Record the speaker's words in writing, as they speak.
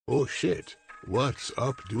Oh shit, what's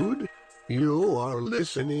up, dude? You are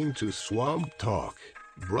listening to Swamp Talk,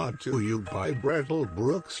 brought to you by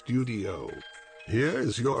Brattlebrook Studio.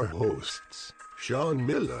 Here's your hosts, Sean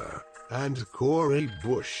Miller and Corey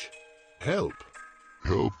Bush. Help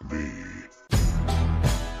me.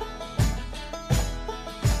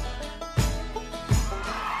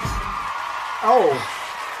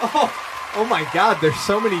 Oh my God, there's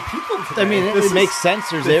so many people today. I mean, it makes sense.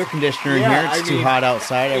 There's air conditioner in here. It's too hot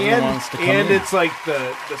outside. Everyone wants to come in. And it's like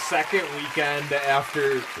the second weekend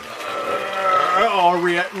after all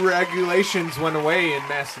regulations went away in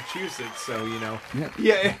Massachusetts. So, you know.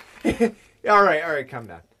 Yeah. All right, calm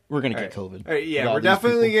down. We're going to get COVID. All right, yeah, we're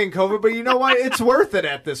definitely getting COVID. But you know what? It's worth it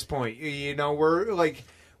at this point. You know, we're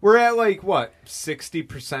at what,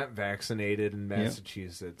 60% vaccinated in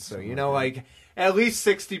Massachusetts. So, you know, like at least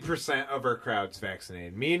 60% of our crowd's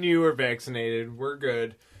vaccinated. Me and you are vaccinated. We're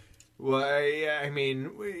good. Well, I mean,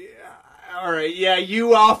 all right. Yeah,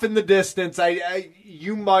 you off in the distance.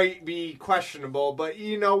 You might be questionable, but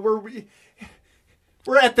you know, we're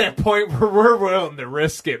at that point where we're willing to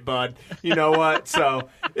risk it, bud. You know what? So,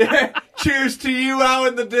 cheers to you out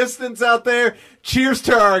in the distance out there. Cheers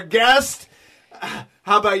to our guest.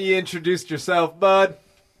 How about you introduce yourself, bud?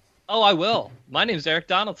 Oh, I will. My name's Eric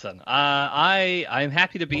Donaldson. I'm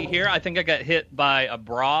happy to be here. I think I got hit by a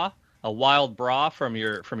wild bra from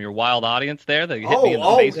your wild audience there. That hit me in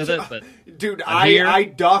the face with it. But dude, I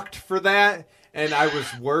ducked for that, and I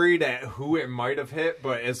was worried at who it might have hit.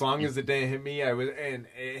 But as long as it didn't hit me, and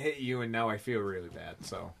it hit you, and now I feel really bad.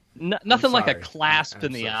 So. Nothing like a clasp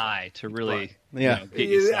in the eye to really, get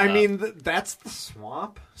you set I up. mean, that's the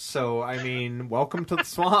swamp. So, I mean, welcome to the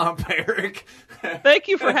swamp, Eric. Thank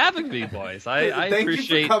you for having me, boys. I Thank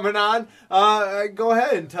appreciate you for coming on. Go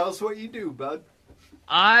ahead and tell us what you do, bud.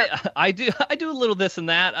 I do a little this and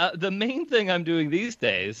that. The main thing I'm doing these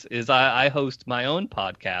days is I host my own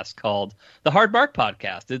podcast called the Hard Mark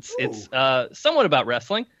Podcast. It's somewhat about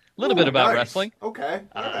wrestling. A little bit about wrestling. Okay.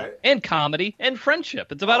 All right. And comedy and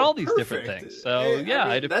friendship. It's about all these different things. So,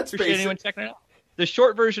 I'd that's appreciate anyone checking it out. The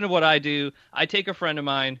short version of what I do, I take a friend of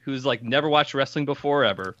mine who's like never watched wrestling before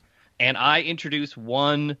ever, and I introduce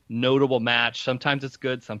one notable match. Sometimes it's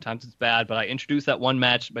good, sometimes it's bad, but I introduce that one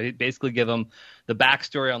match, but basically give them the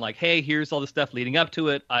backstory on like, hey, here's all the stuff leading up to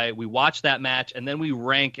it. We watch that match, and then we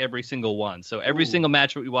rank every single one. So every single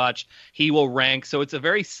match that we watch, he will rank. So it's a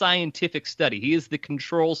very scientific study. He is the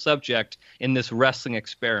control subject in this wrestling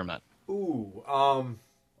experiment. We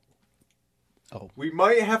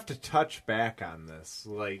might have to touch back on this.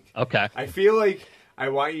 Like, okay. I feel like I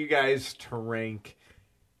want you guys to rank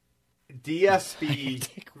DSP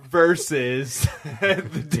versus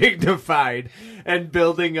the Dignified and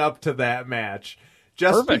building up to that match.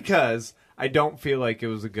 Just because I don't feel like it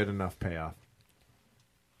was a good enough payoff.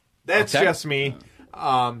 That's just me.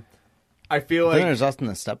 I feel like there's us and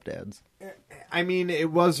the stepdads. I mean,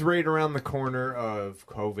 it was right around the corner of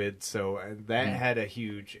COVID, so that had a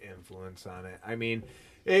huge influence on it. I mean,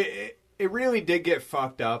 it really did get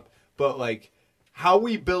fucked up, but like how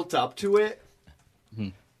we built up to it.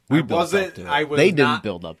 We built up to it. They didn't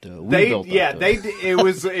build up to it. We built up to it.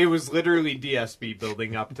 It was literally DSB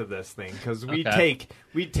building up to this thing because we take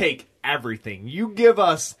everything. You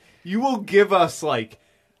will give us like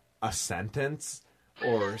a sentence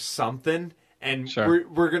or something, and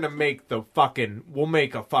we're gonna make we'll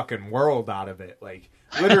make a fucking world out of it. Like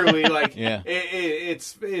literally, like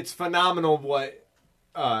it's phenomenal what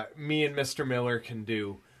me and Mr. Miller can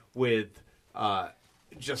do with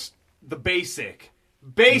just the basic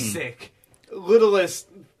littlest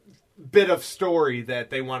bit of story that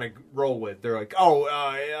they want to roll with. They're like,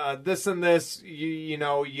 this and this,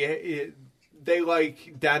 they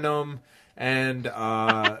like denim and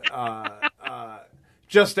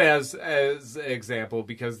just as example,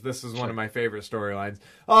 because this is one of my favorite storylines.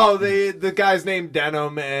 Oh, the guy's named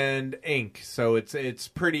Denim and Ink, so it's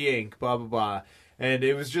Pretty Ink, blah blah blah. And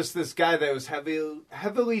it was just this guy that was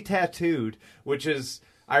heavily tattooed, which is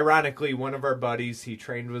ironically one of our buddies. He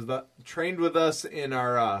trained with us in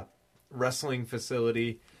our wrestling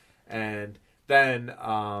facility, and then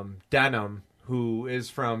Denim, who is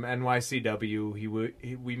from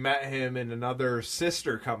NYCW, we met him in another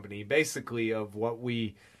sister company, basically of what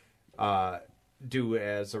we do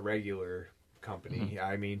as a regular company.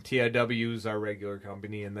 I mean, TIW is our regular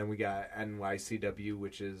company, and then we got NYCW,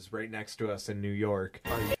 which is right next to us in New York,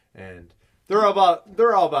 and they're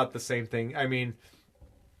all about the same thing. I mean,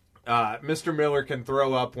 Mr. Miller can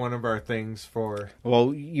throw up one of our things for.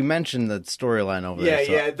 Well, you mentioned the storyline over there.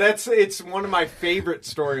 Yeah, it's one of my favorite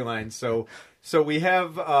storylines. So we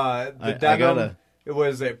have the denim. It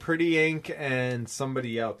was Pretty Ink and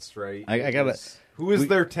somebody else, right? I got it. Who was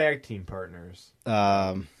their tag team partners?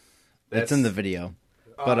 It's in the video.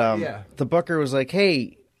 But the booker was like,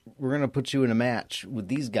 hey, we're going to put you in a match with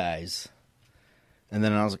these guys. And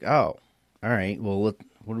then I was like, oh, all right. Well, what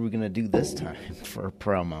are we going to do this time for a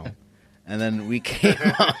promo? And then we came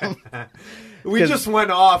up. We just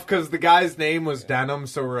went off because the guy's name was Denim.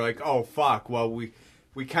 So we're like, oh, fuck. Well,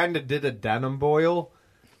 we kind of did a Denim Boil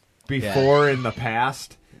before in the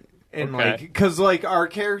past. And because our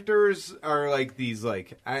characters are like these,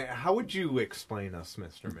 how would you explain us,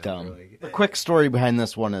 Mr. Miller? Dumb. The quick story behind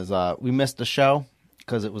this one is we missed a show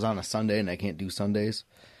because it was on a Sunday and I can't do Sundays.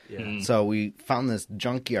 Yeah. So we found this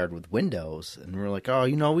junkyard with windows and we're like, oh,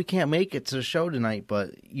 we can't make it to the show tonight,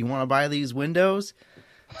 but you want to buy these windows?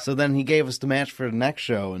 So then he gave us the match for the next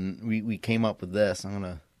show and we came up with this.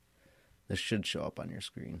 This should show up on your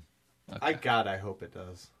screen. Okay. I hope it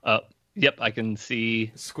does. Yep, I can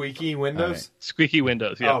see... Squeaky windows? Right. Squeaky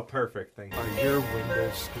windows, yeah. Oh, perfect. Thank you. Are your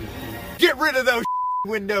windows squeaky? Get rid of those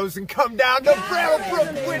windows and come down to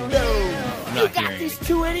Brattlebrook Windows! You got these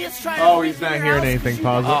two idiots trying to... Oh, he's not hearing anything.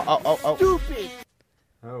 Pause it. Oh. Stupid!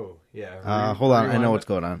 Oh, yeah. Hold on. I know what's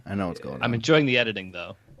going on. I'm enjoying the editing,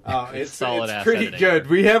 though. Oh, it's pretty editing. Good.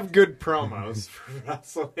 We have good promos for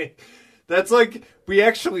wrestling. That's we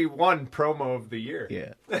actually won promo of the year.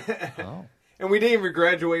 Yeah. Oh. And we didn't even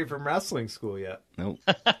graduate from wrestling school yet. Nope.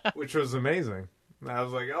 Which was amazing. And I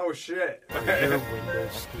was like, oh, shit.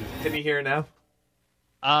 Can you hear it now?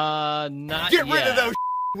 Not Get rid of those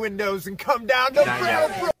windows and come down to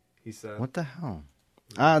Brattlebrook. He said. What the hell?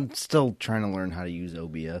 I'm still trying to learn how to use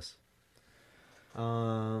OBS.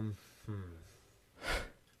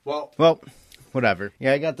 Well, whatever.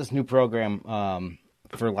 Yeah, I got this new program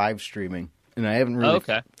for live streaming. And I haven't really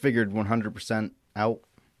figured 100% out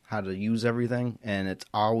how to use everything, and it's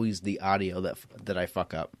always the audio that I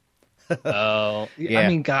fuck up. Oh, yeah. I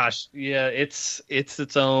mean, gosh, yeah, it's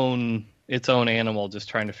its own animal. Just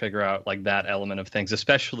trying to figure out that element of things,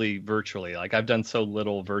 especially virtually. I've done so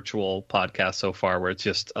little virtual podcasts so far, where it's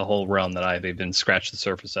just a whole realm that I haven't even scratched the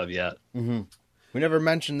surface of yet. Mm-hmm. We never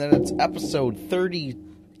mentioned that it's episode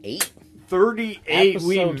 38. 38.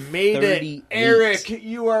 We made 38. It, Eric.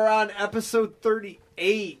 You are on episode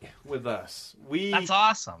 38 with us. That's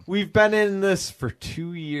awesome. We've been in this for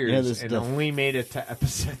 2 years and only made it to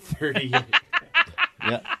episode 38.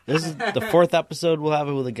 Yeah, this is the 4th episode we'll have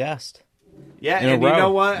it with a guest. Yeah, and you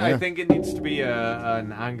know what? Yeah. I think it needs to be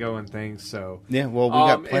an ongoing thing. So yeah, well, we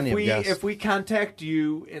got plenty of guests. If we contact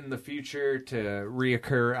you in the future to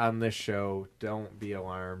reoccur on this show, don't be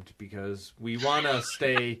alarmed because we want to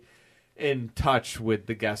stay in touch with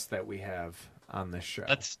the guests that we have on this show.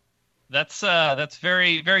 That's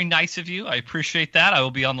very, very nice of you. I appreciate that. I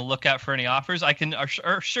will be on the lookout for any offers. I can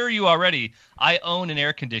assure you already, I own an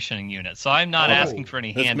air conditioning unit, so I'm not asking for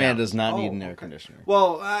any handouts. This man does not need an air conditioner.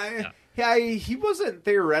 Well, he wasn't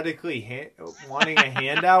theoretically wanting a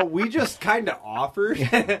handout. We just kind of offered.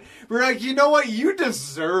 We're like, you know what? You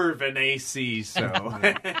deserve an AC, so.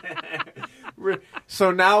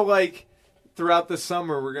 So now, throughout the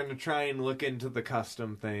summer, we're going to try and look into the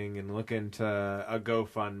custom thing and look into a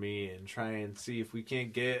GoFundMe and try and see if we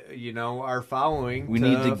can't get, our following. We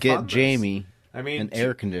need to get Jamie an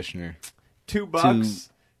air conditioner. $2,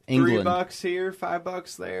 $3 here,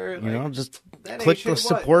 $5 there. Just click the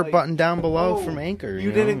support button down below from Anchor.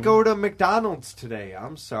 You didn't go to McDonald's today.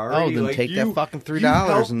 I'm sorry. Oh, then take that fucking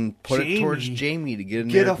 $3 and put it towards Jamie to get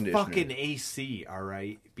an air conditioner. Get a fucking AC, all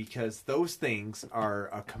right? Because those things are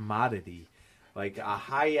a commodity. A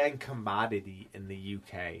high-end commodity in the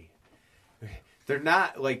UK. They're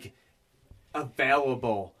not,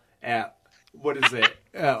 available at, what is it,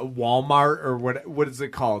 Walmart, or what is it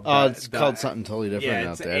called? Oh, it's called something totally different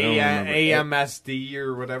out there. I don't remember. AMSD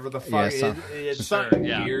or whatever the fuck. It's something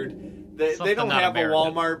weird. They don't have American. A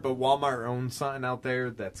Walmart, but Walmart owns something out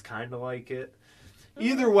there that's kind of like it.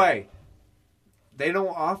 Either way, they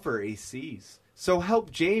don't offer ACs. So help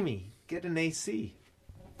Jamie get an AC.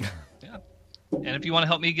 Yeah. And if you want to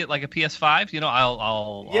help me get a PS5,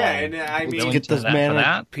 I'll get this man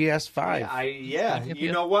a PS5.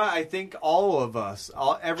 You know what? I think all of us,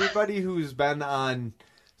 everybody who's been on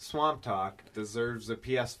Swamp Talk deserves a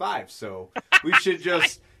PS5. So we should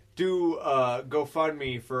just do a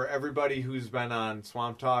GoFundMe for everybody who's been on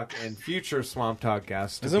Swamp Talk and future Swamp Talk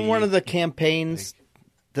guests. Isn't one of the campaigns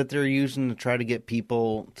that they're using to try to get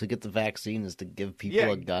people to get the vaccine is to give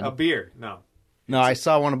people a gun? A beer. No, I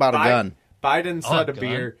saw one about a gun. Biden said a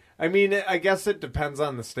beer. I mean, I guess it depends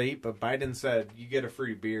on the state, but Biden said you get a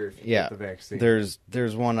free beer if you get the vaccine.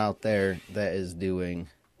 There's one out there that is doing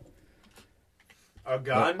A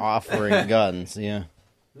gun? offering guns. Yeah.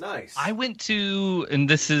 Nice. I went to, and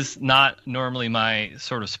this is not normally my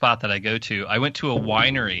sort of spot that I go to. I went to a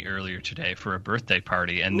winery earlier today for a birthday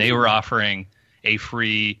party, and they were offering a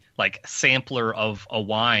free sampler of a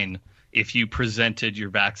wine if you presented your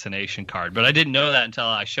vaccination card. But I didn't know that until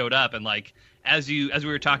I showed up, and as we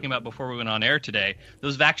were talking about before we went on air today,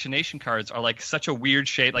 those vaccination cards are such a weird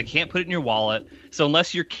shape. You can't put it in your wallet. So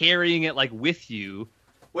unless you're carrying it with you,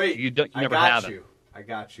 Wait, you never have it. I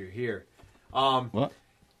got you here. What?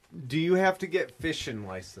 Do you have to get fishing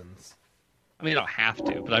license? I mean, I don't have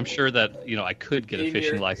to, but I'm sure that I could get a In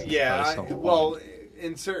fishing your- license. Yeah, well,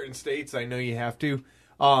 in certain states, I know you have to.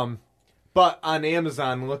 But on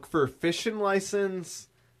Amazon, look for fishing license,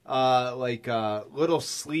 little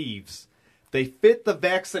sleeves. They fit the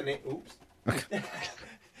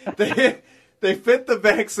They fit the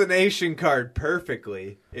vaccination card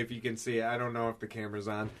perfectly. If you can see it, I don't know if the camera's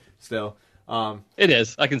on still. It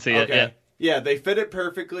is. I can see it. Yeah. Yeah, they fit it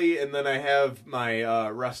perfectly, and then I have my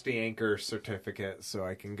Rusty Anchor certificate, so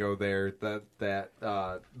I can go there. That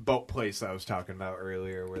boat place I was talking about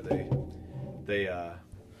earlier, where they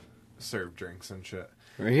serve drinks and shit.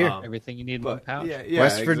 Right here. Everything you need in one pouch. Yeah,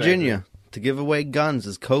 West exactly. Virginia to give away guns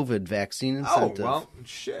as COVID vaccine incentive. Oh, well,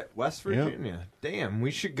 shit. West Virginia. Damn, we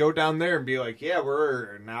should go down there and be like, yeah,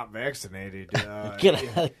 we're not vaccinated. Get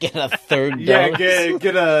a third yeah, dose.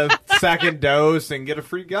 get a second dose and get a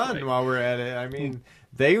free gun while we're at it. I mean,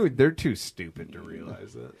 they're too stupid to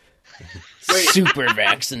realize it. Wait. Super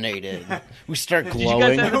vaccinated. We start you guys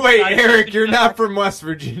glowing. ever- Wait, Eric, you're not from West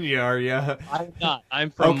Virginia, are you? I'm not. I'm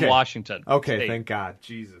from Okay. Washington. Okay, State. thank God.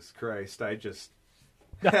 Jesus Christ. I just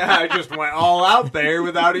went all out there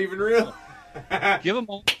without even real. Give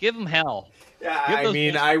them hell. Yeah, Give I those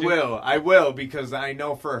mean, guys I will, because I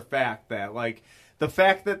know for a fact that, the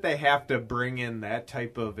fact that they have to bring in that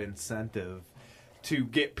type of incentive to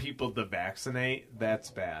get people to vaccinate, that's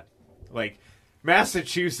bad.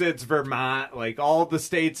 Massachusetts, Vermont, all the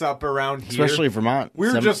states up around here. Especially Vermont.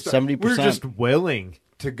 We're 70%. we're just willing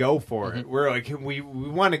to go for it. We're we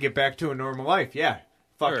want to get back to a normal life. Yeah.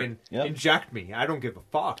 Fucking Yep. inject me. I don't give a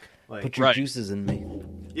fuck. Put your Right. juices in me.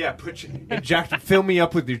 Yeah, fill me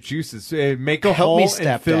up with your juices. Make a Help hole me,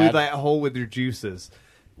 and fill stepdad. that hole with your juices,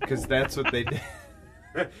 because that's what they did.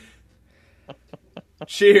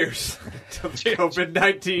 Cheers to the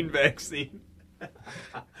COVID-19 vaccine.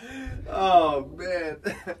 Oh man!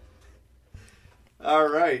 All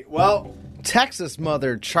right. Well, Texas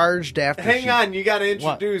mother charged after hang she... on. You got to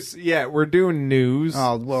introduce. Yeah, we're doing news.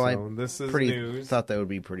 Oh, well, so this is pretty news. thought that would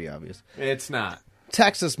be pretty obvious. It's not.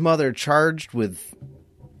 Texas mother charged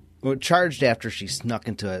after she snuck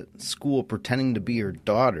into a school pretending to be her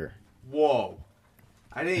daughter. Whoa!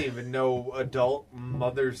 I didn't even know adult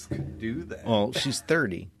mothers could do that. Well, she's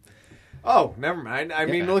 30. Oh, never mind. I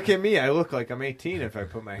mean, Yeah. look at me. I look like I'm 18 if I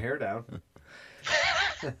put my hair down.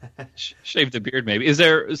 Shave the beard, maybe. Is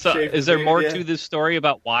there Shave the beard, more yeah. to this story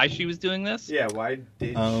about why she was doing this? Yeah, why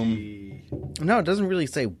did she? No, it doesn't really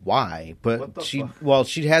say why, What but the she fuck?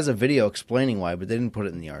 she has a video explaining why, but they didn't put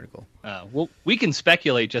it in the article. Well, we can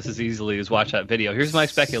speculate just as easily as watch that video. Here's my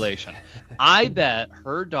speculation. I bet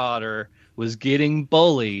her daughter was getting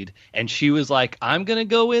bullied, and she was like, I'm going to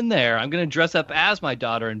go in there. I'm going to dress up as my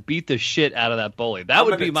daughter and beat the shit out of that bully. That I'm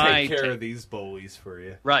would gonna be my take care take. of these bullies for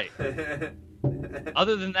you. Right.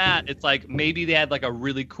 Other than that, it's maybe they had a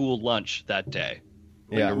really cool lunch that day.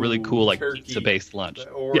 A really cool Turkey. pizza-based lunch.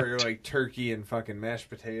 Or Yeah. turkey and fucking mashed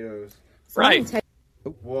potatoes. Right.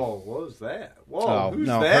 Whoa, what was that? Whoa, Oh, who's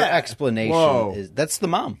no, that? her explanation Whoa. is that's the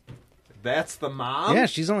mom. That's the mom? Yeah,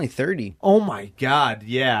 she's only 30. Oh my god,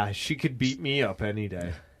 yeah. She could beat me up any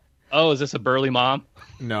day. Oh, is this a burly mom?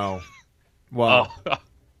 No. Well,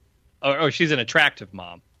 Oh, she's an attractive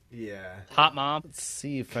mom. yeah. Hot mom? Let's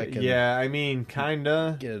see if I can Yeah, I mean,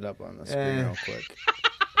 kinda. get it up on the screen real quick.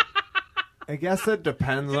 I guess it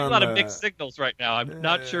depends There's on a lot the... of mixed signals right now. I'm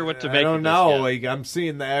not sure what to make I of don't this know. yet. I'm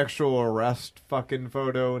seeing the actual arrest fucking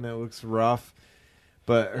photo, and it looks rough.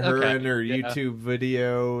 But her Okay, and her yeah. YouTube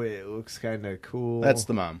video, it looks kind of cool. That's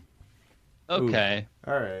the mom. Okay.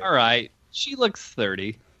 All right. All right. She looks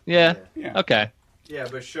 30. Yeah. Okay. Yeah,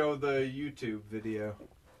 but show the YouTube video.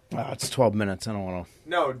 Oh, it's 12 minutes. I don't want to.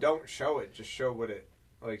 No, don't show it. Just show what it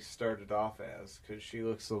started off as, because she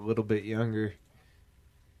looks a little bit younger.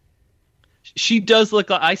 She does look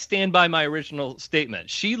like, I stand by my original statement.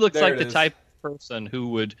 She looks There like it the is. type of person who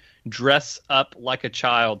would dress up like a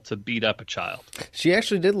child to beat up a child. She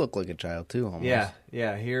actually did look like a child, too, almost.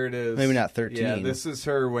 Yeah. Here it is. Maybe not 13. Yeah, this is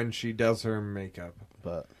her when she does her makeup.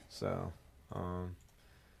 But So,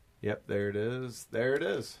 yep, there it is. There it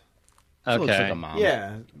is. She looks Okay. like a mom.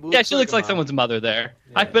 Yeah. Yeah, she looks a like mom. someone's mother there.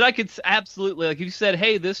 Yeah. But I could absolutely, like, if you said,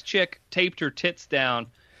 hey, this chick taped her tits down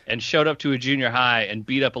and showed up to a junior high and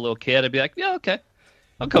beat up a little kid, I'd be like, yeah, okay.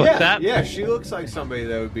 I'll go with that. Yeah, she looks like somebody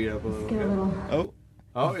that would beat up a little kid. Oh,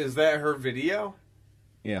 Oh, is that her video?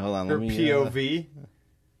 yeah. Hold on. Her Let me POV?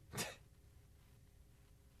 just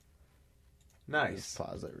Nice.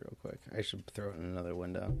 pause it real quick. I should throw it in another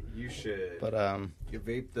window. You should. But You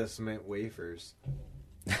vape the cement wafers.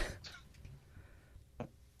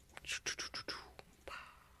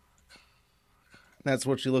 that's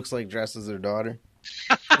what she looks like dressed as her daughter.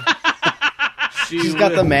 She's She's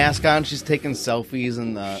got the mask on. She's taking selfies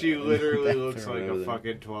and the. She literally looks bathroom like over a there.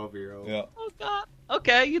 fucking 12-year-old. Yeah. Oh, God.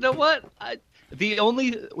 Okay, you know what?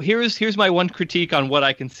 Here's my one critique on what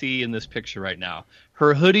I can see in this picture right now.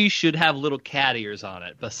 Her hoodie should have little cat ears on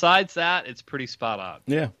it. Besides that, it's pretty spot on.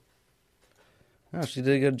 Yeah. Oh, she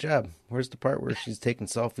did a good job. Where's the part where she's taking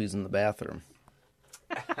selfies in the bathroom?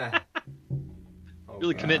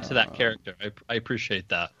 Really commit to that character. I appreciate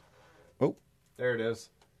that. Oh, There it is.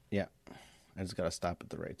 yeah. I just gotta stop at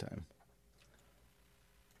the right time.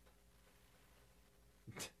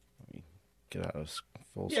 Let me get out of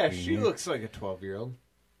full Yeah, screen she here. looks like a 12-year-old.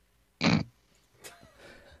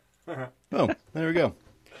 Oh, there we go.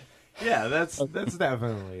 Yeah, that's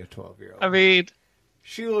definitely a 12-year-old. I mean,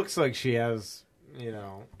 She looks like she has,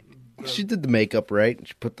 She did the makeup right.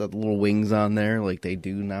 She put the little wings on there like they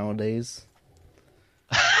do nowadays.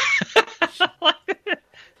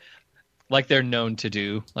 like they're known to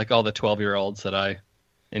do, like all the 12-year-olds that I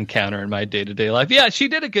encounter in my day-to-day life. Yeah, she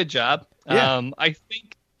did a good job. Yeah.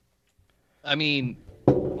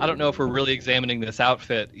 I don't know if we're really examining this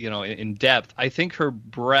outfit, in depth. I think her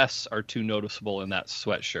breasts are too noticeable in that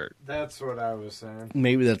sweatshirt. That's what I was saying.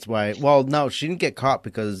 Maybe that's why. Well, no, she didn't get caught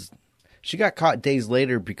because she got caught days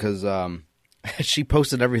later because she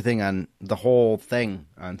posted everything on the whole thing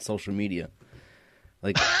on social media.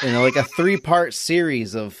 Like, like a 3-part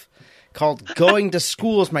series called Going to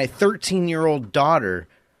School with My 13-Year-old Daughter,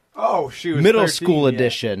 Oh, she was middle 13, school yeah.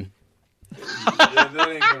 edition. Yeah, that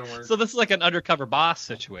ain't gonna work. So this is like an undercover boss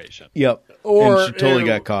situation. Yep. Or and she totally it-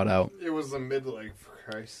 got caught out. It was a midlife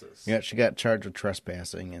crisis. Yeah, she got charged with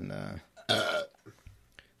trespassing and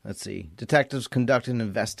let's see. Detectives conducted an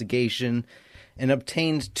investigation and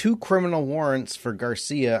obtained 2 criminal warrants for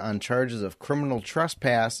Garcia on charges of criminal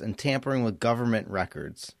trespass and tampering with government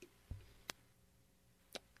records.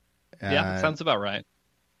 Yeah, sounds about right.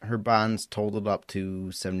 Her bonds totaled up to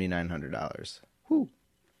 $7,900. Whew.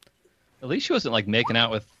 At least she wasn't like making out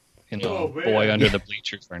with, Oh, man. boy under the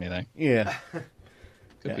bleachers or anything. Yeah.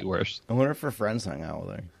 Could be worse. I wonder if her friends hung out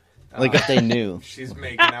with her. Like if they knew. She's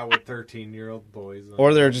making out with 13-year-old boys.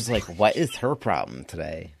 Or they're just like, what is her problem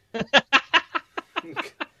today?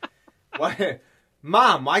 Why?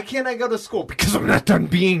 Mom, why can't I go to school? Because I'm not done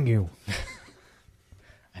being you.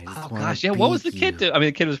 I just Oh wanna gosh, yeah. What was the beat kid you. doing? I mean,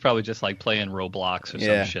 the kid was probably just like playing Roblox or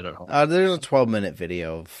some shit at home. There's a 12-minute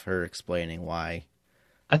video of her explaining why.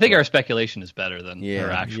 I think our speculation is better than Yeah.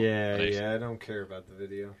 her actual. Yeah, explanation. I don't care about the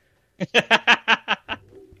video.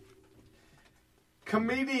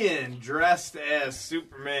 Comedian dressed as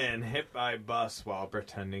Superman hit by bus while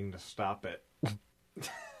pretending to stop it.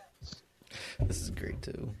 This is great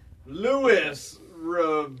too. Luis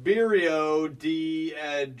Ribeiro de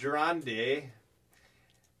Andrade,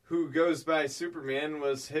 who goes by Superman,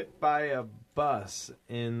 was hit by a bus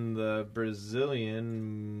in the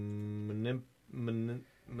Brazilian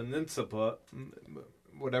municipal,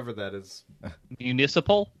 whatever that is.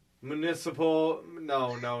 Municipal? Municipal?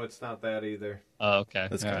 No, it's not that either. Oh, okay.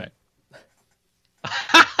 That's All cool. right.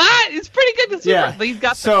 It's pretty good to see. Yeah, He's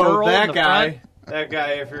got the so girl in that the guy, front. that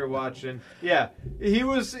guy, if you're watching, yeah, he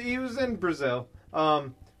was in Brazil.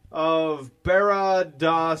 Of Barra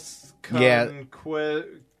das Yeah.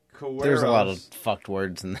 Conqueiros. There's a lot of fucked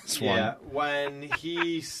words in this Yeah, one.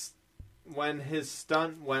 when his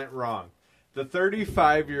stunt went wrong, the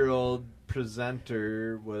 35-year-old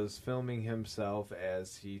presenter was filming himself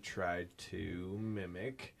as he tried to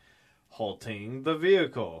mimic halting the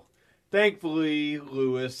vehicle. Thankfully,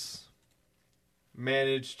 Lewis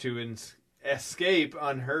managed to escape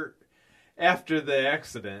unhurt after the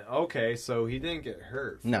accident. Okay, so he didn't get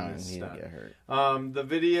hurt. From No, his he stunt. didn't get hurt. The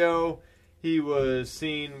video, he was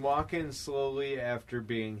seen walking slowly after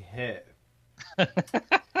being hit.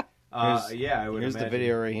 Yeah, I would Here's imagine. the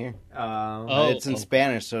video right here. It's in oh.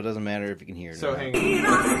 Spanish, so it doesn't matter if you can hear it. So or not. hang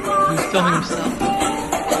on. He's filming himself.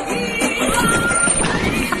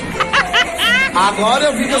 Agora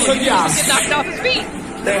eu vi que eu sou de Get aço. knocked off his feet.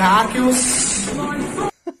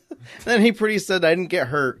 Terráqueos. Then he pretty said, "I didn't get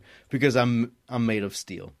hurt because I'm made of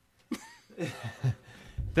steel."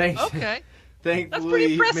 Thanks. Okay. Thankfully, That's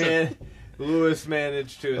pretty impressive. Lewis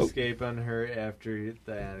managed to escape unhurt after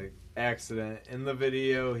the accident. In the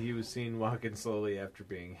video, he was seen walking slowly after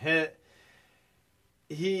being hit.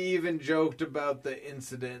 He even joked about the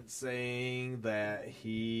incident, saying that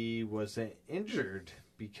he wasn't injured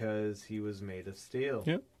because he was made of steel.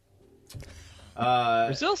 Yep.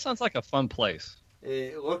 Brazil sounds like a fun place.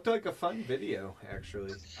 It looked like a fun video,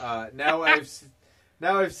 actually. Now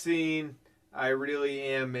I've seen. I really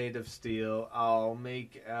am made of steel. I'll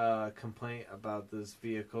make a complaint about this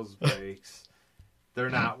vehicle's brakes. They're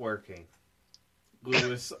not working.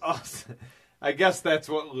 Lewis also, I guess that's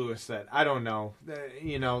what Lewis said. I don't know.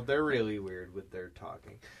 They're really weird with their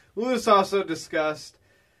talking. Lewis also discussed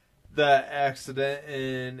the accident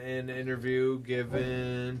in an interview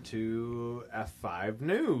given to F5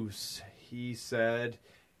 News. He said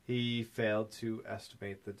he failed to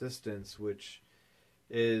estimate the distance, which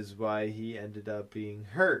is why he ended up being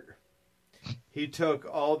hurt. He took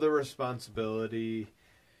all the responsibility,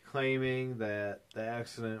 claiming that the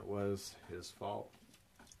accident was his fault.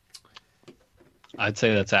 I'd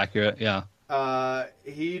say that's accurate, yeah.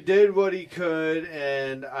 He did what he could,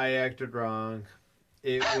 and I acted wrong.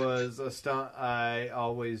 It was a stunt I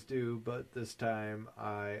always do, but this time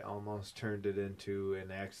I almost turned it into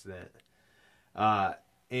an accident.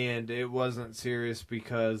 And it wasn't serious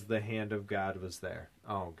because the hand of God was there.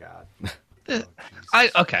 Oh God.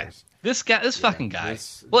 Okay. This fucking guy.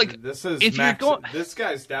 This is if you're going, this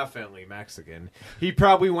guy's definitely Mexican. He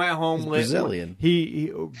probably went home. Brazilian.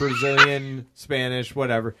 He Brazilian, Spanish,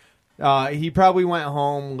 whatever. He probably went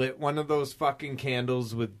home, lit one of those fucking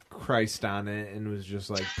candles with Christ on it, and was just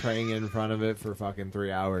like praying in front of it for fucking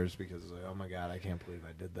 3 hours because, like, oh my God, I can't believe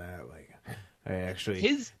I did that. Like, I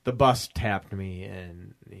actually, the bus tapped me,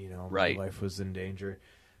 and my life was in danger.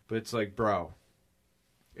 But it's like, bro,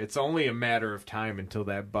 it's only a matter of time until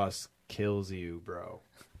that bus kills you, bro.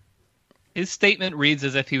 His statement reads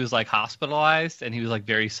as if he was like hospitalized and he was like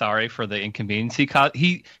very sorry for the inconvenience he caused.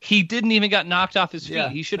 He didn't even get knocked off his feet. Yeah,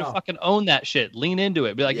 he should have fucking owned that shit. Lean into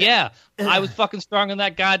it. Be like, yeah I was fucking strong on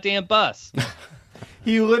that goddamn bus.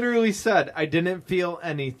 He literally said, I didn't feel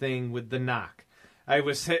anything with the knock. I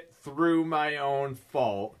was hit through my own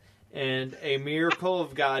fault, and a miracle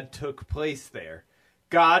of God took place there.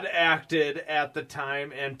 God acted at the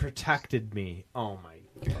time and protected me. Oh my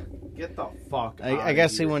God. Get the fuck out I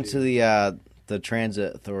guess here, he went dude. to the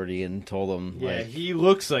transit authority and told them, Yeah, like, he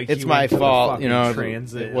looks like it's he my went to the fault, fucking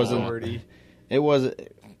transit it wasn't authority. it was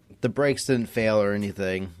the brakes didn't fail or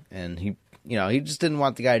anything, and he just didn't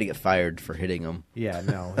want the guy to get fired for hitting him. Yeah,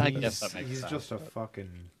 no. I guess that makes he's sense. just a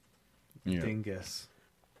fucking dingus.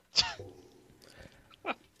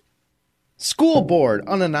 School board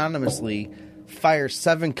unanimously fires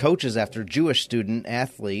 7 coaches after Jewish student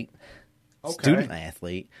athlete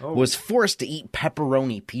was forced to eat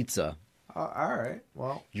pepperoni pizza. All right.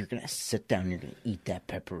 Well, You're gonna sit down. You're gonna eat that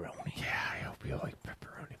pepperoni. yeah, I hope you like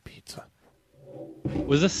pepperoni pizza.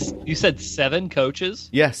 Was this, you said 7 coaches?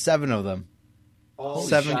 Yeah, 7 of them. All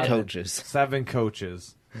 7 shit. coaches. 7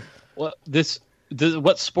 coaches. What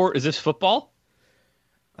what sport is this, football?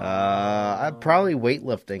 Probably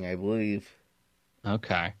weightlifting, I believe.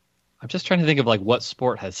 Okay. I'm just trying to think of like what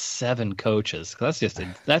sport has 7 coaches. 'Cause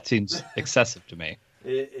that seems excessive to me.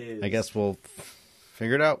 It is. I guess we'll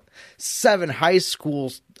figure it out. 7 high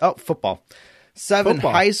schools. Football. 7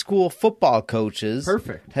 Football. high school football coaches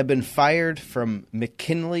Perfect. have been fired from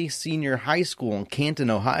McKinley Senior High School in Canton,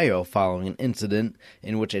 Ohio, following an incident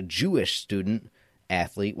in which a Jewish student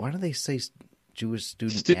athlete. Why do they say Jewish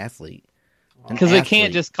student athlete? Because they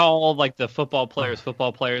can't just call like the football players.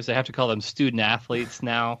 They have to call them student athletes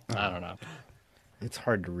now. I don't know. It's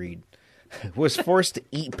hard to read. Was forced to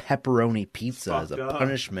eat pepperoni pizza as a Fucked up.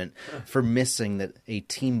 punishment for missing a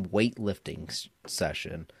team weightlifting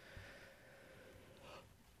session.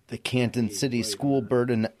 The Canton City School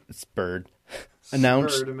Board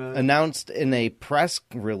announced in a press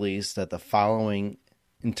release that the following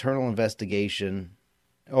internal investigation,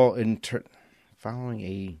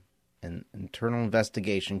 an internal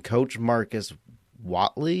investigation, Coach Marcus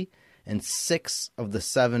Watley and 6 of the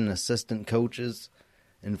 7 assistant coaches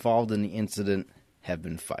involved in the incident have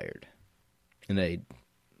been fired in a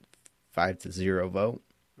 5-0 vote.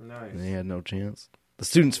 Nice. They had no chance. The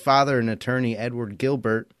student's father and attorney, Edward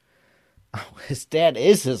Gilbert, his dad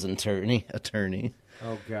is his attorney.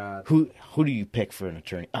 Oh God. Who do you pick for an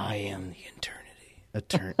attorney? I am the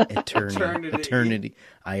eternity.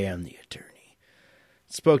 I am the attorney.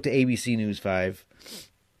 Spoke to ABC News 5,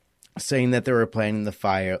 saying that they were planning to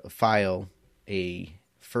file a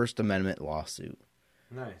First Amendment lawsuit.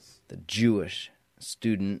 Nice. The Jewish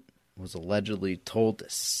student was allegedly told to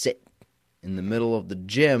sit in the middle of the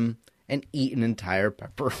gym and eat an entire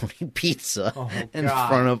pepperoni pizza in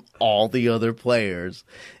front of all the other players.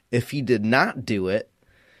 If he did not do it,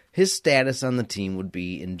 his status on the team would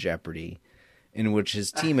be in jeopardy, in which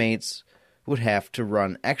his teammates would have to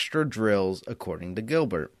run extra drills, according to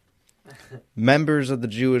Gilbert. Members of the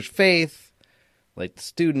Jewish faith, like the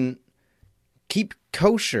student, keep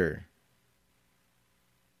kosher.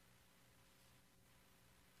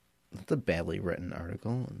 That's a badly written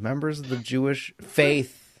article. Members of the Jewish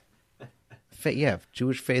faith,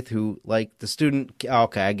 Jewish faith who, like the student,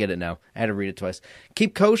 okay, I get it now. I had to read it twice.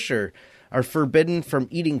 Keep kosher are forbidden from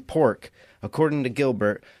eating pork. According to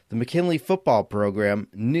Gilbert, the McKinley football program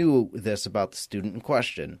knew this about the student in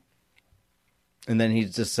question. And then he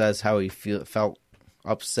just says how he felt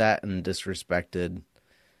upset and disrespected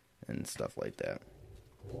and stuff like that.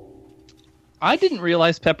 I didn't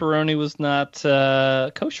realize pepperoni was not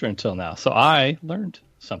kosher until now, so I learned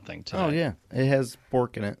something today. Oh, yeah. It has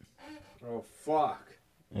pork in it. Oh, fuck.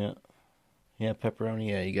 Yeah. Yeah, pepperoni.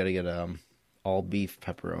 Yeah, you got to get all beef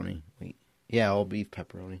pepperoni. Yeah, all beef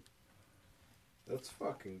pepperoni. That's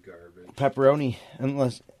fucking garbage. Pepperoni,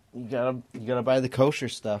 unless you gotta buy the kosher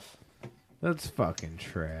stuff. That's fucking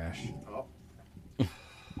trash. Oh.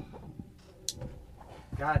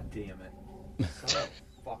 God damn it. Son of a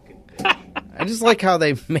fucking bitch. I just like how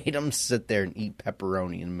they made him sit there and eat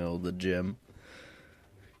pepperoni in the middle of the gym.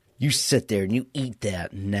 You sit there and you eat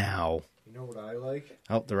that now. You know what I like?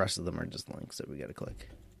 Oh, the rest of them are just links that we gotta click.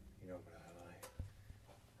 You know what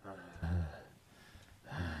I like?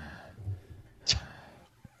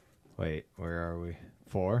 Wait, where are we?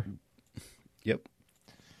 4? Yep.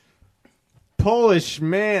 Polish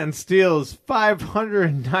man steals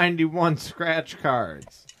 591 scratch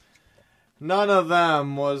cards. None of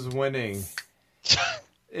them was winning.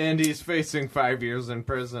 And he's facing 5 years in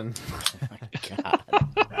prison. God.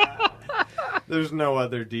 There's no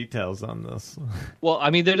other details on this. Well, I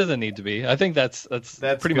mean, there doesn't need to be. I think that's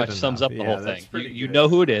pretty good much sums enough. up the Yeah, whole that's thing. pretty You good. know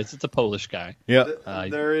who it is. It's a Polish guy. Yeah.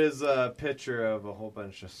 There is a picture of a whole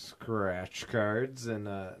bunch of scratch cards, and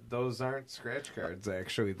those aren't scratch cards,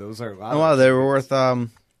 actually. Those are lottery Oh, wow, they were worth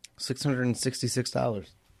tickets. $666.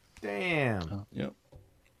 Damn. Yep.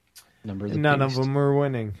 Number of the None of beast. them were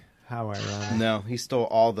winning. How ironic. No, he stole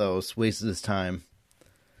all those. Wasted his time.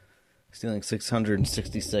 Stealing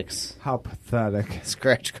 666 How pathetic.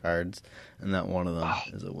 scratch cards, and not one of them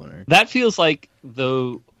is a winner. That feels like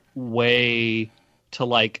the way to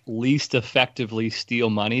like least effectively steal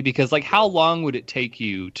money, because like how long would it take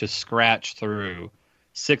you to scratch through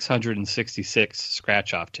 666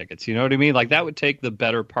 scratch off tickets? You know what I mean? Like that would take the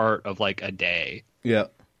better part of like a day. Yeah.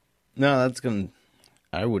 No, that's gonna.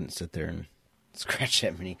 I wouldn't sit there and scratch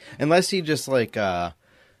that many unless he just like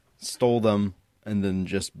stole them and then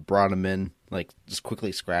just brought them in, like just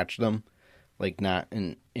quickly scratched them, like not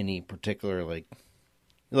in any particular like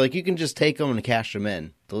you can just take them and cash them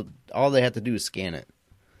in. All they have to do is scan it.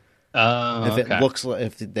 If Okay. it looks like,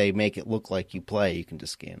 if they make it look like you play, you can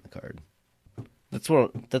just scan the card. That's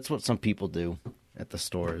what some people do at the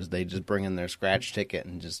stores. They just bring in their scratch ticket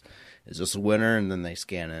and just it's just a winner, and then they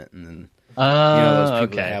scan it, and then those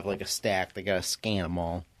people that have like a stack, they gotta scan them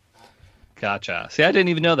all. Gotcha. See, I didn't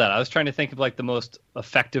even know that. I was trying to think of like the most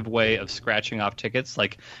effective way of scratching off tickets,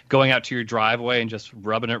 like going out to your driveway and just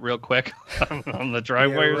rubbing it real quick on the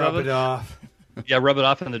driveway or rub something. it off. Yeah, rub it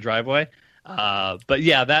off in the driveway. But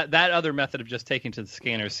yeah, that other method of just taking to the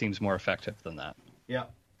scanner seems more effective than that. Yeah.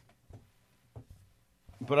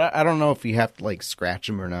 But I don't know if you have to like scratch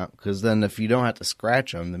them or not, because then if you don't have to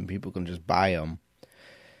scratch them, then people can just buy them.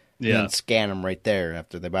 Yeah. And scan them right there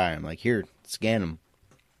after they buy them. Like, here, scan them.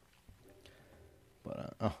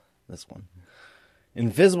 But, this one.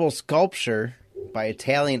 Invisible sculpture by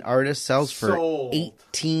Italian artist sells for Sold.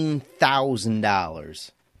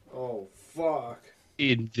 $18,000. Oh, fuck.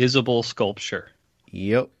 Invisible sculpture.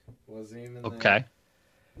 Yep. Wasn't even Okay.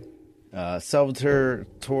 Salvatore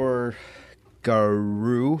Torgaru,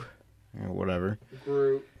 or whatever.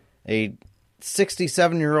 Group. A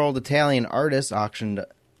 67-year-old Italian artist auctioned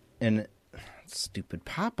in stupid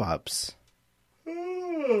pop-ups.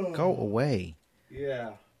 Go away.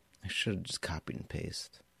 Yeah. I should have just copied and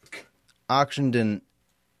pasted. Auctioned an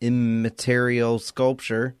immaterial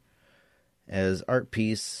sculpture as the art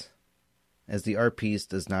piece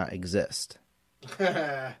does not exist.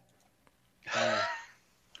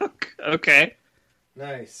 Okay.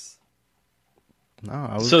 Nice. No,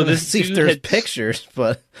 I was So going to this see if dude there's had- pictures,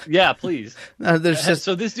 but Yeah, please. no, there's just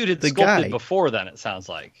So this dude had the sculpted guy. before then, it sounds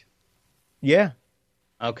like. yeah.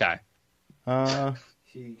 Okay.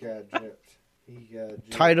 He got gypped.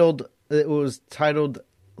 Titled. It was titled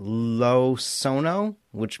Losono,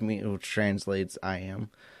 which translates "I am."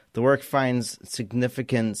 The work finds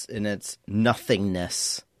significance in its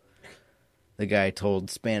nothingness. The guy told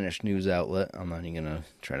Spanish news outlet. I'm not even gonna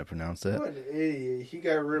try to pronounce it. What an idiot. He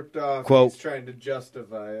got ripped off. Quote, he's trying to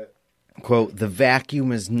justify it. Quote, "The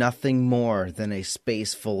vacuum is nothing more than a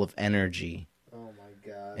space full of energy. Oh my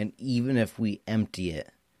god. And even if we empty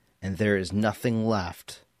it and there is nothing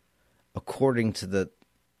left, according to the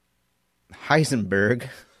Heisenberg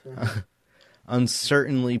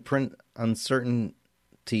uncertainty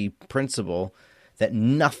principle, that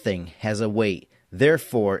nothing has a weight.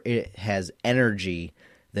 Therefore, it has energy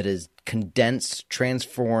that is condensed,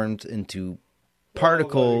 transformed into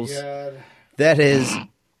particles that is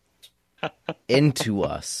into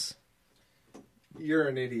us." You're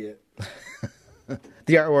an idiot.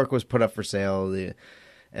 The artwork was put up for sale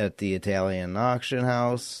at the Italian auction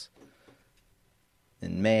house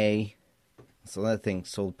in May. So that thing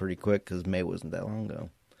sold pretty quick because May wasn't that long ago.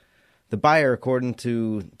 The buyer, according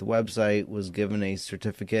to the website, was given a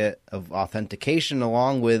certificate of authentication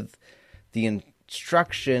along with the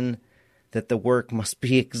instruction that the work must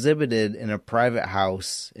be exhibited in a private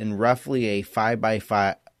house in roughly a 5 by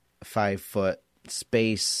 5 foot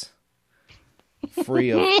space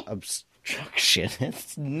free of obstruction.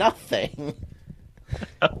 It's nothing.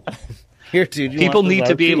 Here, dude. People need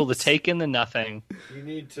to be able to take in the nothing. You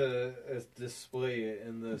need to display it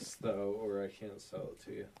in this, though, or I can't sell it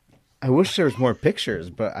to you. I wish there was more pictures,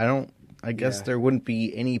 but I guess there wouldn't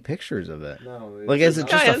be any pictures of it. No. Like, is it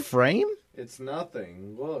just a frame? It's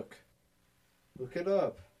nothing. Look it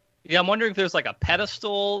up. Yeah, I'm wondering if there's like a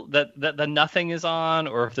pedestal that the nothing is on,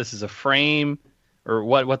 or if this is a frame, or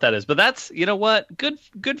what that is. But that's, you know what?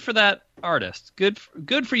 Good for that artist. Good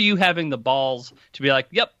for you having the balls to be like,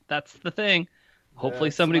 yep, that's the thing. Hopefully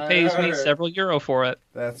somebody pays me several euro for it.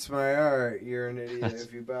 That's my art. You're an idiot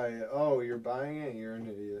if you buy it. Oh, you're buying it? You're an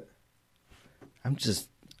idiot.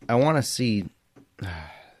 I want to see.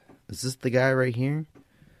 Is this the guy right here?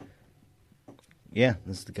 Yeah,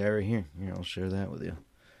 this is the guy right here. Here, I'll share that with you.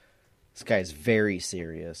 This guy's very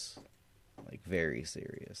serious. Like, very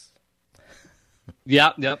serious.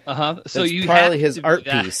 Yep, uh-huh. So that's you probably have his to art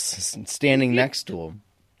piece standing next to him.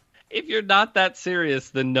 If you're not that serious,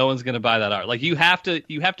 then no one's going to buy that art. Like, you have to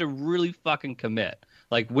really fucking commit.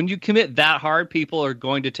 Like, when you commit that hard, people are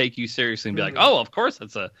going to take you seriously and be like, oh, of course,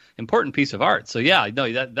 that's an important piece of art. So, yeah,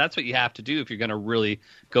 no, that's what you have to do if you're going to really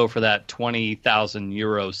go for that 20,000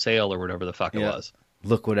 euro sale or whatever the fuck it was.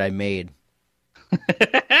 Look what I made.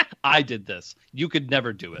 I did this. You could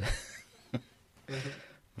never do it.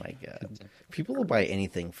 My God. People will buy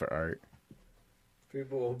anything for art.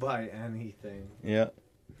 People will buy anything. Yeah.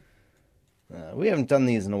 We haven't done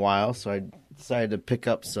these in a while, so I decided to pick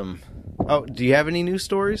up some. Oh, do you have any news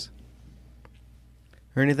stories?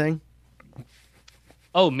 Or anything?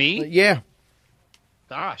 Oh, me? Yeah.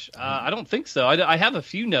 Gosh, I don't think so. I have a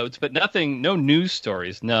few notes, but no news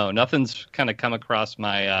stories. No, nothing's kind of come across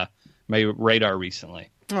my my radar recently.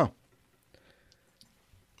 Oh.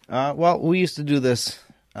 Well, we used to do this,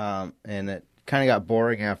 and it kind of got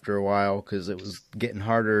boring after a while because it was getting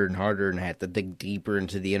harder and harder, and I had to dig deeper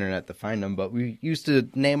into the internet to find them. But we used to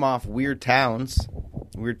name off weird town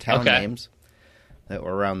names that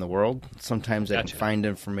were around the world. Sometimes I can find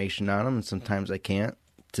information on them, and sometimes I can't.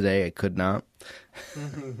 Today I could not.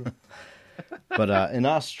 But in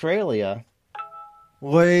Australia...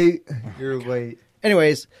 Wait. You're late.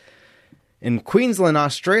 Anyways, in Queensland,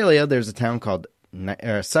 Australia, there's a town called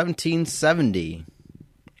 1770.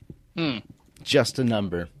 Just a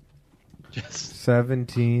number. Just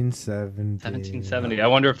 1770. 1770. I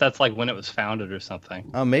wonder if that's like when it was founded or something.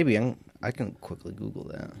 Oh, maybe. I can quickly Google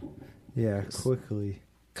that. Yeah, quickly.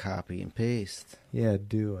 Copy and paste. Yeah,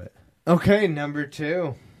 do it. Okay, number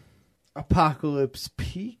 2. Apocalypse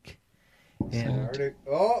Peak. Antarctic.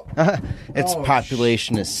 Oh! Its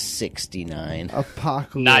population is 69.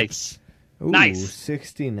 Apocalypse. Nice. Ooh, Nice.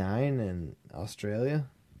 69 in Australia?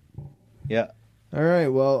 Yeah. All right,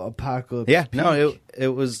 well, Apocalypse Yeah, Peak. no, it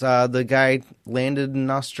was the guy landed in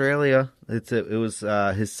Australia. It was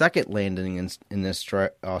his second landing in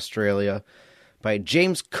Australia by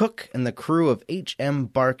James Cook and the crew of H.M.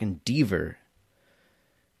 Bark and Deaver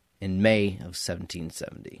in May of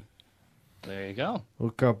 1770. There you go.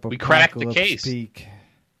 Look up We cracked the Apocalypse case. Peak.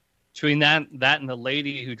 Between that and the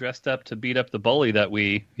lady who dressed up to beat up the bully that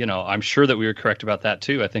I'm sure that we were correct about that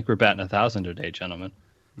too. I think we're batting 1,000 today, gentlemen,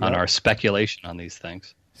 on our speculation on these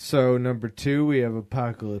things. So, number 2, we have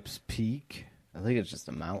Apocalypse Peak. I think it's just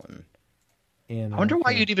a mountain. I wonder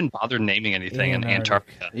why you'd even bother naming anything in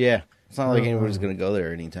Antarctica. Yeah, it's not like anybody's going to go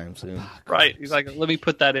there anytime soon. Right. He's like, let me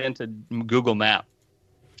put that into Google Map.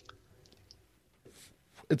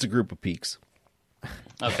 It's a group of peaks.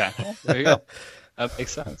 Okay, there you go. That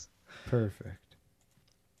makes sense. Perfect.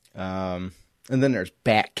 And then there's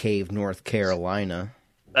Bat Cave, North Carolina.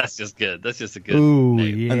 That's just good. That's just a good Ooh,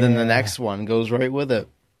 name. yeah. And then the next one goes right with it.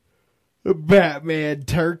 Batman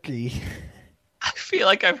Turkey. I feel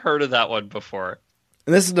like I've heard of that one before.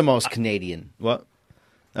 And this is the most Canadian. What?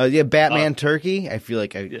 Oh, yeah, Batman Turkey. I feel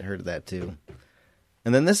like I heard of that too.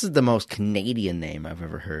 And then this is the most Canadian name I've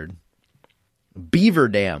ever heard. Beaver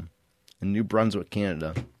Dam in New Brunswick,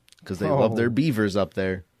 Canada. Because they love their beavers up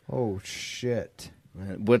there. Oh, shit.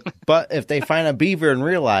 But if they find a beaver in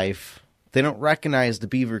real life, they don't recognize the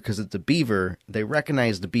beaver because it's a beaver. They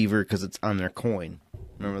recognize the beaver because it's on their coin.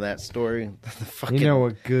 Remember that story? You know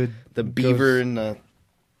what good... The beaver in the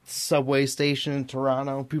subway station in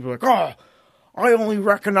Toronto. People are like, oh, I only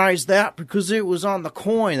recognize that because it was on the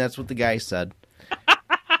coin. That's what the guy said.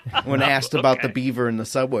 When asked about the beaver in the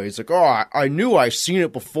subway, he's like, oh, I knew I seen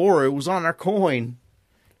it before. It was on our coin.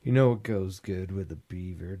 You know what goes good with a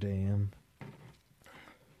beaver dam?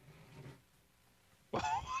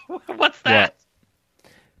 What's that?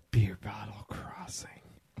 Beer Bottle Crossing.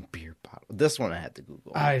 Beer bottle. This one I had to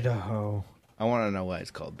Google. Idaho. I want to know why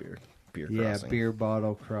it's called beer crossing. Yeah, Beer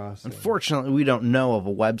Bottle Crossing. Unfortunately, we don't know of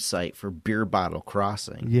a website for Beer Bottle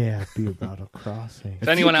Crossing. Yeah, Beer Bottle Crossing. If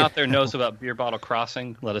anyone out there knows about Beer Bottle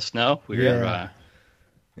Crossing, let us know. Yeah.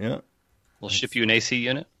 We'll ship you an AC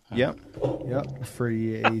unit. Yep. Yep,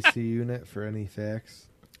 free AC unit for any facts.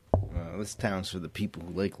 This town's for the people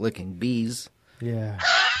who like licking bees. Yeah.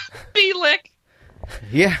 Bee lick.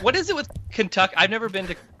 Yeah. What is it with Kentucky? I've never been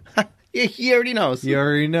to. Yeah, he already knows. You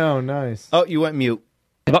already know. Nice. Oh, you went mute.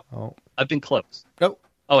 Oh, I've been close. Oh.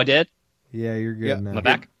 Oh, I did? yeah, you're good Yeah, now. Am I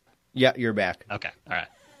back? Yeah, you're back. Okay. All right.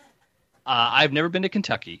 I've never been to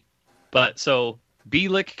Kentucky, but so Bee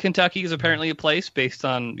Lick, Kentucky is apparently a place based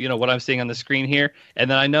on, what I'm seeing on the screen here. And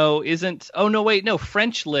then I know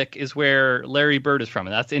French Lick is where Larry Bird is from,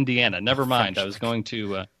 and that's Indiana. Never mind. I was going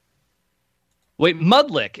to wait,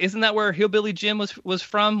 Mudlick. Isn't that where Hillbilly Jim was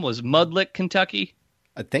from? Was Mudlick, Kentucky?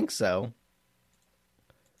 I think so.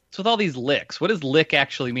 So with all these licks, what does lick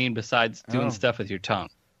actually mean besides doing stuff with your tongue?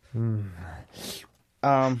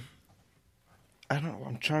 I don't know.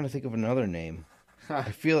 I'm trying to think of another name.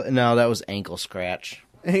 I feel no, that was ankle scratch.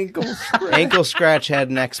 Ankle scratch. Ankle scratch had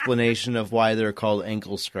an explanation of why they're called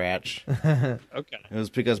ankle scratch. Okay. It was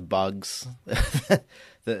because bugs.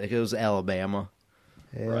 It was Alabama.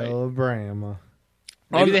 Alabama.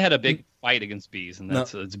 Maybe they had a big fight against bees, and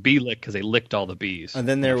it's Bee Lick because they licked all the bees. And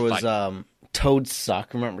then there was Fight. Toad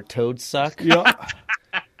Suck. Remember Toad Suck? Yeah.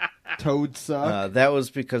 Toad suck. That was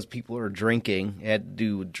because people were drinking. It had to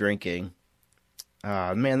do with drinking.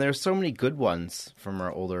 Man, there's so many good ones from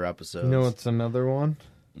our older episodes. You know what's another one?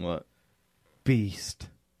 What? Beast.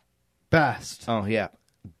 Best. Oh, yeah.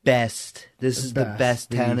 Best. This is the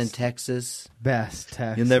best town in Beast. Texas. Best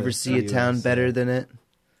Texas. You'll never see a town USA. better than it.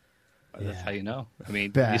 That's how you know. I mean, you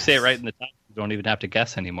Best. say it right in the title. You don't even have to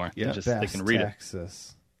guess anymore. Yeah. They Best can read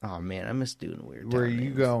Texas. Oh, man, I miss doing weird Where town you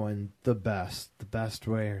names. going? The best. The best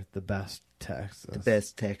where? The best Texas. The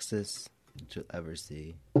best Texas that you'll ever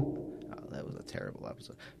see. Oh, that was a terrible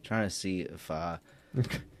episode. Trying to see if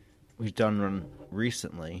we've done one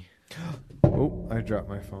recently. Oh, I dropped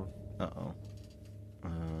my phone. Uh-oh.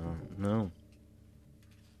 No.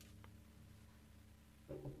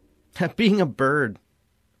 Being a bird.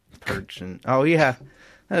 Perch and... Oh, yeah.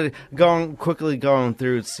 Quickly going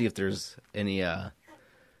through to see if there's any,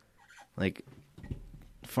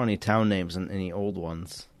 funny town names in any old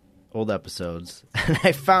ones. Old episodes. And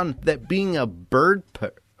I found that being a bird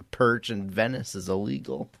perch in Venice is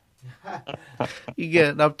illegal. You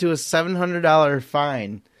get up to a $700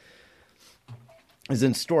 fine is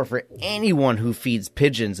in store for anyone who feeds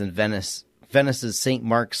pigeons in Venice's St.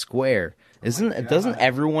 Mark's Square. Doesn't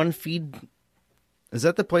everyone feed? Is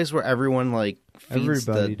that the place where everyone feeds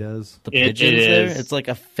Everybody does. the It pigeons there? is. It's like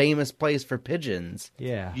a famous place for pigeons.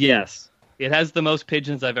 Yeah. Yes. It has the most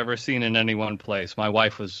pigeons I've ever seen in any one place. My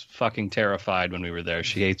wife was fucking terrified when we were there.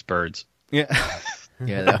 She hates birds. Yeah,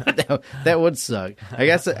 yeah, that would suck. I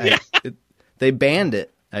guess they banned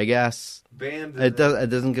it. I guess Banned it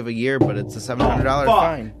doesn't give a year, but it's a $700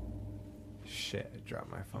 fine. Shit, I dropped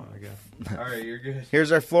my phone again. All right, you're good.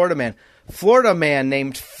 Here's our Florida man. Florida man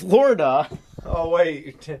named Florida. Oh,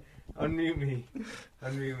 wait. Unmute me.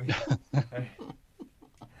 Unmute me.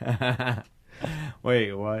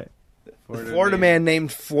 Wait, what? Florida man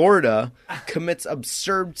named Florida commits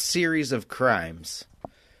absurd series of crimes.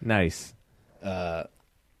 Nice.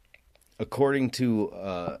 According to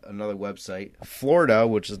another website, Florida,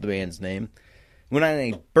 which is the band's name, went on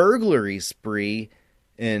a burglary spree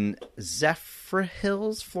in Zephyr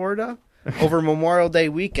Hills, Florida, over Memorial Day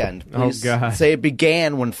weekend. Police God. say it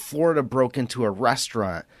began when Florida broke into a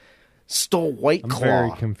restaurant, stole White Claw,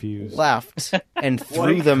 very confused. left, and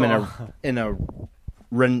threw White them Claw. in a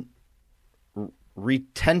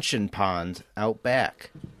retention pond out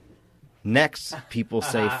back. Next, people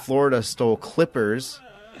say Florida stole clippers,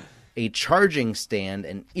 a charging stand,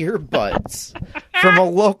 and earbuds from a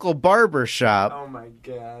local barber shop. Oh my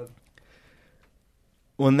God.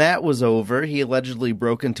 When that was over, he allegedly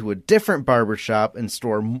broke into a different barber shop and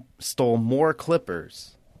stole more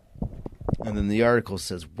clippers. And then the article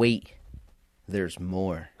says, wait, there's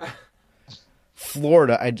more.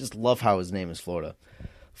 Florida, I just love how his name is Florida.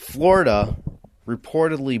 Florida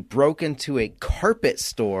reportedly broke into a carpet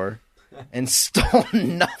store and stole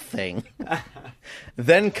nothing.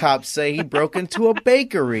 Then cops say he broke into a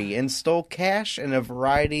bakery and stole cash and a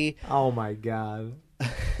variety Oh my God.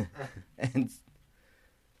 and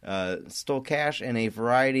stole cash and a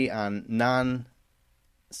variety on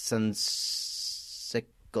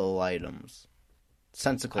nonsensical items.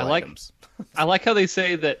 Sensical items. I like how they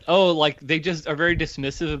say that, like, they just are very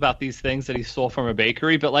dismissive about these things that he stole from a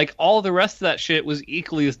bakery, but, like, all the rest of that shit was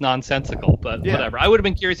equally as nonsensical, but whatever. I would have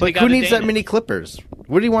been curious if he Like, got who a needs that Danish. many clippers?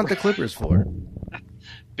 What do you want the clippers for?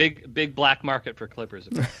 Big black market for clippers.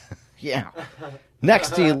 Yeah.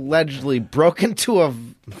 Next, he allegedly broke into a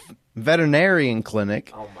veterinarian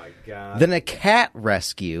clinic, Oh my God. then a cat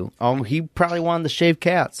rescue. Oh, he probably wanted to shave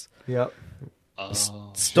cats. Yep.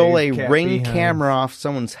 Stole a Shaved cat Ring behinds. camera off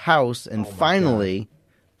someone's house, and finally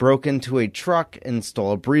broke into a truck and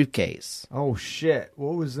stole a briefcase. Oh shit.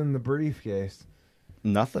 What was in the briefcase?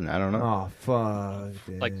 Nothing. I don't know. Oh fuck.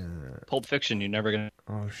 Like Pulp Fiction, you're never gonna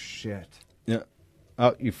Oh shit. Yeah.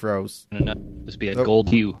 Oh, you froze. know. Just be a gold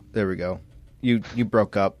hue. There we go. You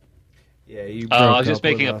broke up. Yeah, you. I was just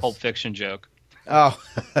broke up making with a us. Pulp Fiction joke. Oh.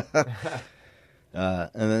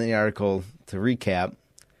 And then the article, to recap,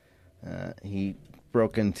 he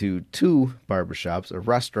broke into 2 barbershops, a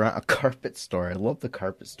restaurant, a carpet store. I love the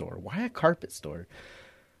carpet store. Why a carpet store?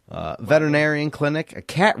 Veterinarian clinic, a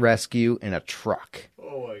cat rescue, and a truck.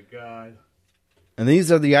 Oh my God. And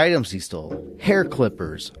these are the items he stole. Hair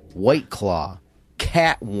clippers, White Claw,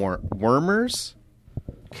 cat wormers.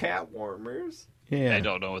 Cat warmers. Yeah. I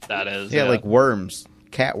don't know what that is. Yeah, like worms,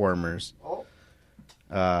 cat wormers. Oh.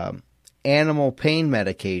 Animal pain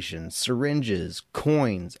medication, syringes,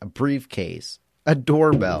 coins, a briefcase, a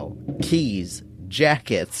doorbell, keys,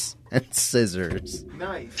 jackets, and scissors.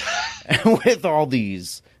 Nice. And with all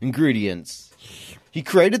these ingredients, he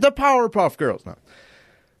created the Powerpuff Girls. No.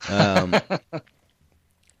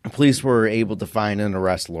 Police were able to find and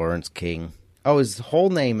arrest Lawrence King. Oh, his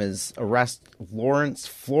whole name is Arrest Lawrence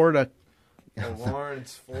Florida.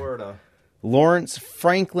 Lawrence, Florida. Lawrence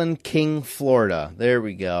Franklin King Florida. There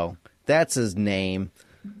we go. That's his name.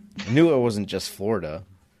 I knew it wasn't just Florida.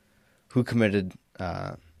 Who committed,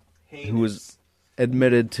 who was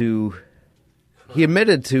admitted to, he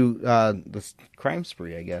admitted to this crime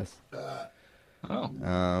spree, I guess.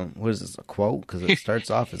 What is this, a quote? Because it starts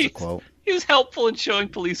off as a quote. He was helpful in showing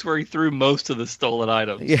police where he threw most of the stolen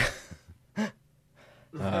items. Yeah.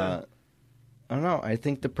 I don't know. I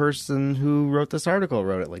think the person who wrote this article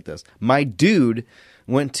wrote it like this. My dude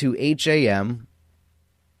went to HAM.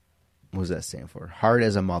 What does that stand for? Hard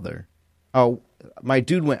as a mother. Oh, my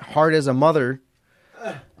dude went hard as a mother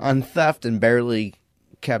on theft and barely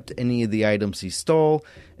kept any of the items he stole.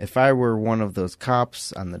 If I were one of those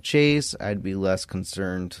cops on the chase, I'd be less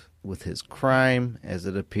concerned with his crime as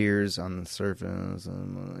it appears on the surface.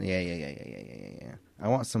 Yeah. I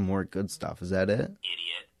want some more good stuff. Is that it?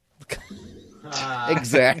 Idiot.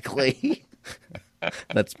 Exactly.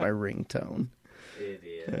 That's my ringtone.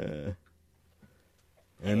 Idiot.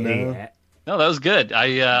 And No, that was good.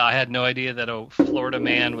 I had no idea that a Florida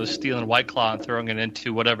man was stealing White Claw and throwing it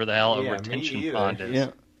into whatever the hell a Yeah, me retention either. pond is.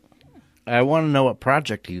 yeah, I want to know what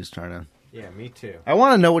project he was trying to. Yeah, me too. I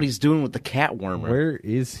want to know what he's doing with the cat wormer. Where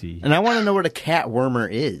is he? And I want to know what a cat wormer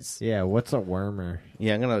is. Yeah, what's a wormer?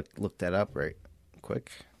 Yeah, I'm going to look that up right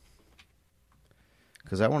quick.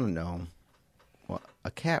 Because I want to know what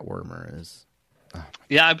a cat wormer is.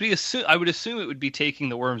 Yeah, I would assume it would be taking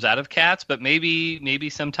the worms out of cats, but maybe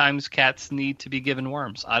sometimes cats need to be given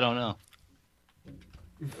worms. I don't know.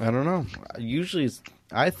 I don't know. Usually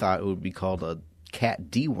I thought it would be called a cat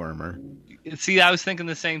dewormer. See, I was thinking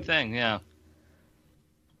the same thing. Yeah.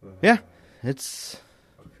 Yeah, it's...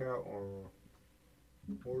 A cat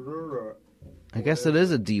wormer. I guess it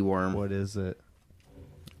is a deworm. What is it?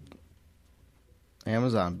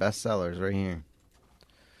 Amazon bestsellers right here.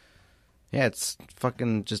 Yeah, it's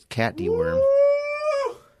fucking just cat deworm.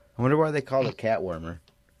 I wonder why they call it cat wormer.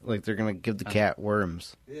 Like they're gonna give the cat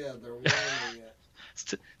worms. Yeah, they're warming it. It's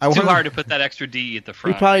too wonder- hard to put that extra D at the He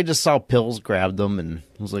front. probably just saw pills, grabbed them, and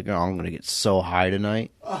was like, "Oh, I'm gonna get so high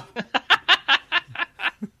tonight."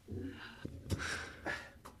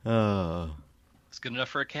 It's good enough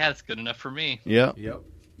for a cat. It's good enough for me. Yep. Yep.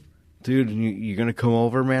 Dude, you're gonna come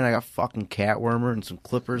over, man? I got fucking cat wormer and some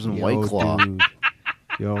clippers and White Claw. Dude.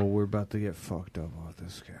 Yo, we're about to get fucked up with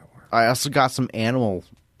this cat worm. I also got some animal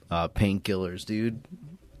painkillers, dude,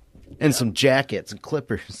 and some jackets and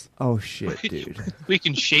clippers. Oh shit, dude. We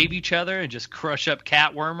can shave each other and just crush up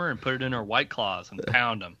catwormer and put it in our White Claws and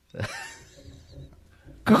pound them.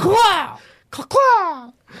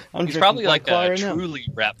 He's probably like a Truly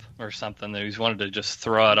rep or something that he's wanted to just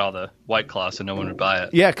throw out all the White Claws so no one would buy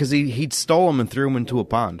it. Yeah, because he'd stole them and threw them into a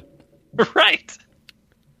pond. Right.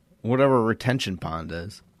 Whatever a retention pond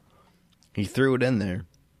is. He threw it in there.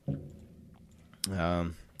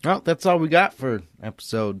 Well, that's all we got for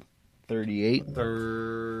episode 38.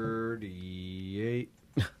 38.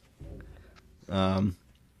 Well,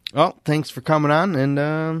 thanks for coming on,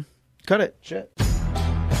 and cut it. Shit.